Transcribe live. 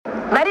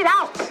Let it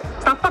out.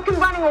 Stop fucking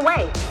running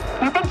away.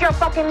 You think you're a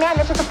fucking man?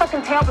 There's just a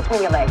fucking tail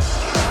between your legs.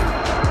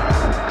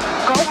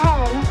 Go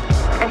home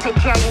and take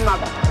care of your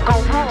mother. Go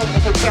home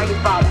and take care of your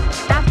father.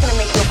 That's gonna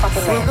make you a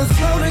fucking man. From a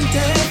floating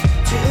death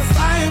to a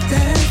fire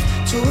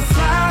death to a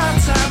fire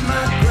outside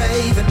my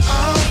grave and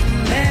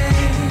man,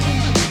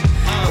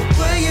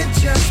 will you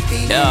just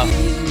be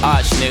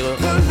Arch nigga.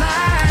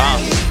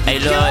 Hey,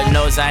 Lord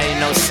knows I ain't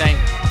no saint.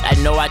 I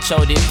know I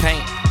chose this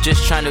paint.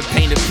 Just trying to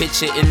paint a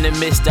picture in the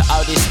midst of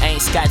all this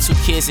angst. Got 2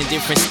 kids in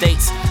different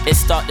states. It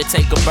start to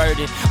take a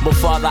burden.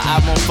 Before the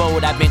album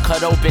unfold, I've been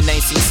cut open,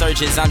 ain't seen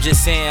surgeons. I'm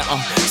just saying,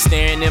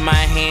 staring in my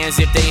hands.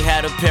 If they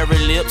had a pair of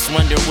lips,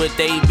 wonder what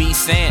they be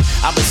saying.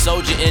 I'm a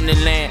soldier in the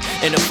land,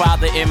 and a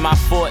father in my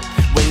fort.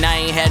 When I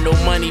ain't had no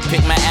money,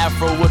 pick my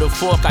afro with a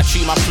fork. I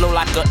treat my flow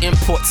like a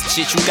import.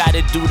 Shit, you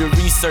gotta do the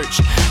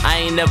research. I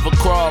ain't never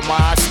crawled,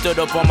 I stood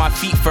up on my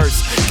feet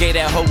first. Gave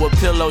that hoe a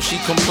pillow, she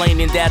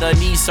complaining that her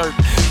knees hurt.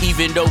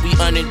 Even though we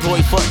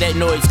unemployed, fuck that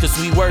noise, cause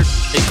we work.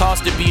 It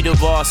cost to be the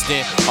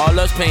Boston, all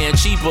us paying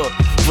cheaper.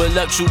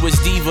 Voluptuous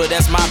diva,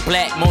 that's my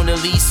black Mona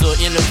Lisa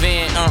in the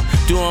van.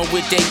 Doing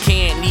what they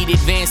can, need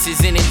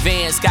advances in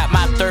advance. Got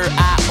my third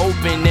eye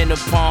open in the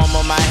palm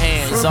of my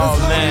hands. Oh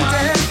man.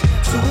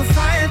 To a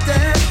fire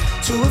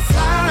death, to a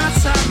fire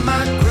outside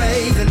my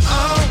grave and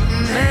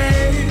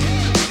man,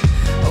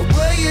 or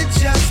will you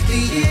just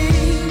be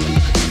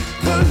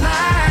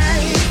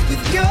polite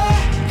with your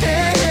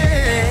hand?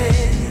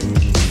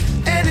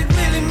 And it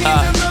really means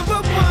I'm number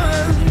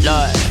one,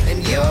 Lord,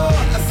 and you're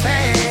a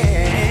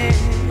fan.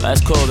 That's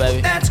cool,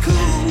 baby. That's cool.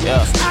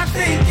 Yeah. I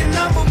think you're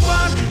number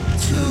one,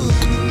 too.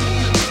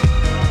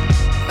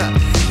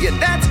 Yeah,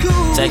 that's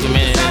cool. Take a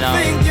minute and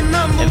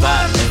if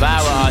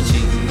I were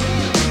Archie,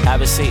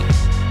 have a seat.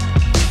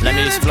 Let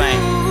me explain.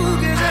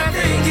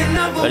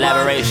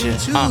 Elaboration.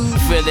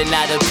 Feeling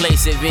out of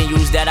place at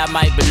venues that I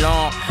might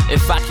belong.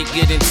 If I could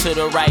get into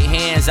the right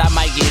hands, I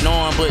might get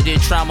on. But the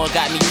trauma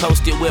got me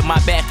posted with my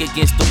back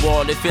against the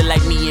wall. It feel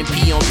like me and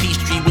P on P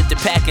Street with the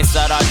pack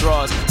inside our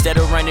drawers. Instead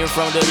of running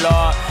from the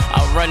law,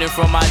 I'm running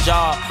from my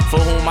jaw. For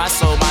whom I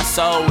sold my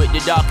soul with the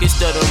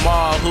darkest of them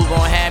all. Who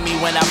gon' have me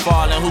when I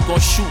fall and who gon'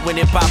 shoot when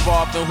it pop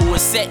off? And who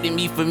accepted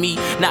me for me,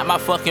 not my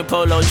fucking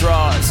polo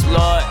drawers.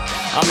 Lord,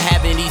 I'm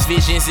having these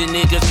visions and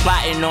niggas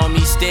plotting on me.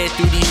 Stare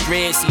through these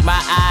dreads, see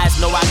my eyes,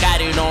 know I got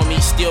it on me.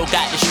 Still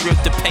got the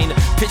strength to paint a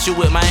picture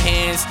with my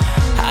hands.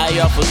 High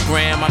off a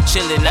gram, I'm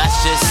chillin', I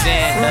just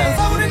saying.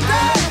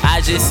 I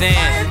just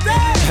saying.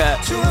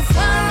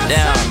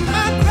 Damn,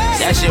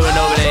 that shit went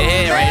over their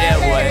head right there,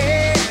 boy.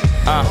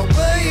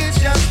 Will you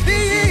just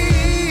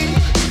be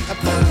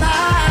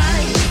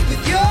polite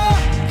with your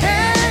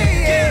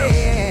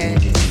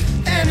hand?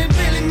 And it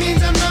really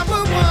means I'm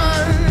number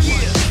one,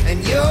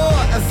 and you're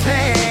a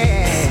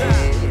fan.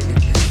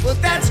 Well,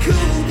 that's cool,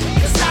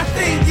 cause I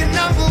think you're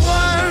number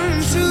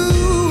one, too.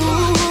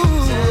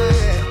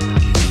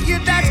 Yeah,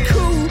 that's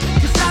cool,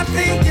 cause I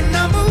think you're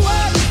number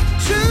one,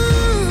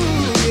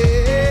 too.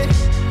 Yeah,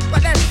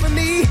 but that's for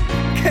me.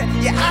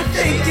 Yeah, I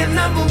think you're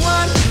number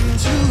one,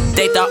 too.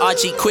 They thought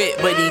Archie quit,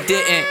 but he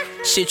didn't.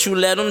 Shit, you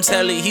let him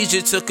tell it, he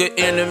just took an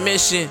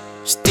intermission.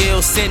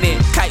 Still sending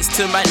kites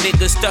to my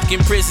niggas stuck in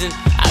prison.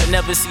 I'll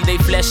never see they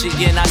flesh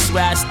again, I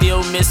swear I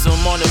still miss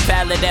them. On the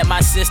pallet at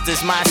my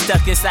sister's, mine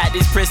stuck inside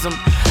this prism.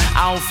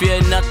 I don't fear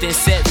nothing,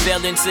 set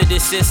fell into the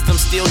system.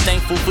 Still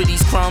thankful for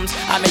these crumbs,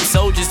 I make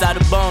soldiers out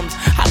of bums.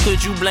 How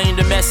could you blame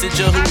the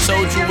messenger who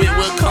told you it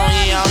would come?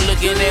 Yeah, I'm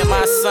looking at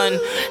my son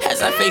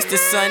as I face the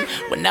sun.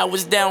 When I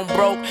was down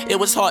broke, it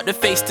was hard to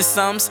face the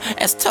sums.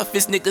 As tough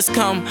as niggas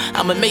come,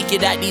 I'ma make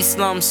it out these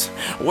slums.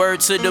 Word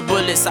to the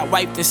bullets, I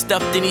wiped and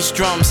stuffed in these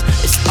drums.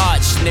 It's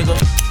Arch, nigga.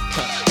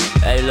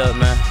 Hey, look,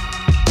 man.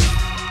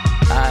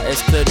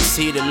 It's clear to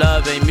see the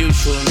love ain't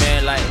mutual,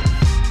 man. Like,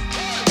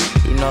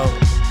 you know,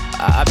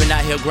 I've been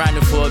out here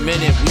grinding for a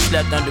minute. We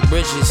slept under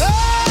bridges. You know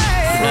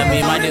what I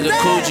mean? My nigga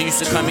Coogee used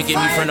to come and get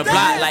me from the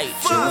block. Like,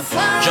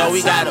 Joe,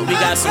 we got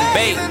some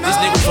bait. This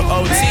nigga from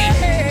OT.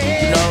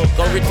 You know,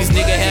 go rip this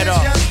nigga head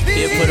off.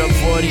 He'll put up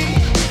 40.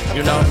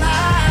 You know.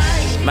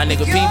 My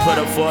nigga P put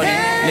up 40.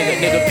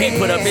 Nigga P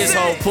put up his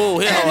whole pool,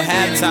 his whole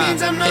halftime,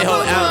 his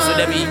whole ounce,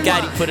 whatever he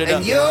got, he put it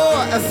up. I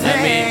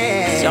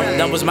mean,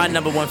 that was my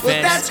number one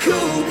fan. That's cool,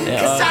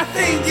 cause I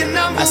think you're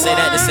number I say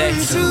that to say,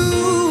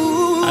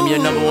 one, I'm your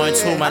number one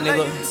too, my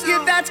nigga.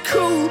 Yeah, that's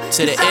cool.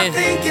 To the end,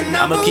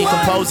 I'ma keep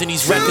composing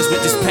these records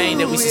with this pain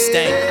that we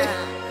sustain.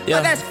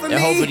 Yeah, and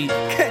hopefully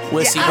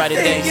we'll see brighter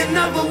days.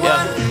 Yeah,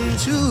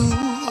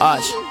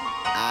 Arch.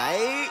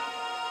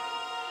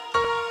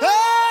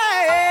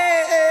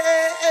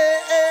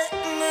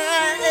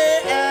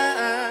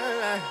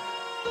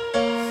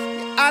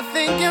 I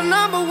think you're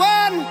number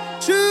one,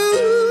 too.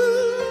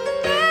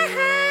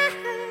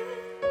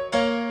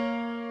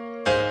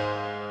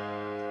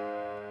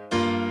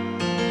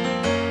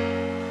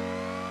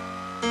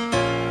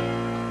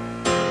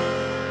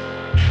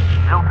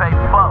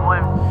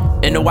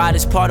 And the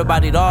wildest part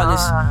about it all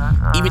is,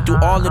 even through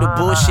all of the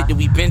bullshit that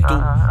we've been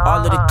through, all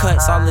of the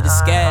cuts, all of the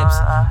scabs,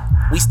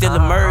 we still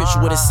emerge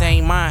with the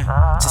same mind.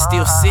 to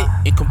still sit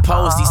and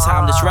compose these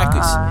timeless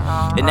records.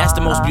 And that's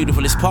the most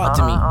beautifulest part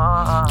to me.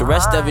 The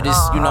rest of it is,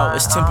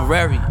 it's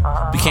temporary.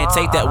 We can't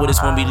take that with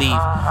us when we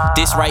leave.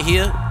 This right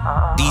here,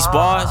 these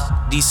bars,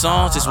 these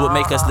songs is what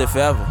make us live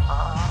forever.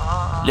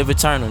 Live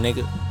eternal,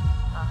 nigga.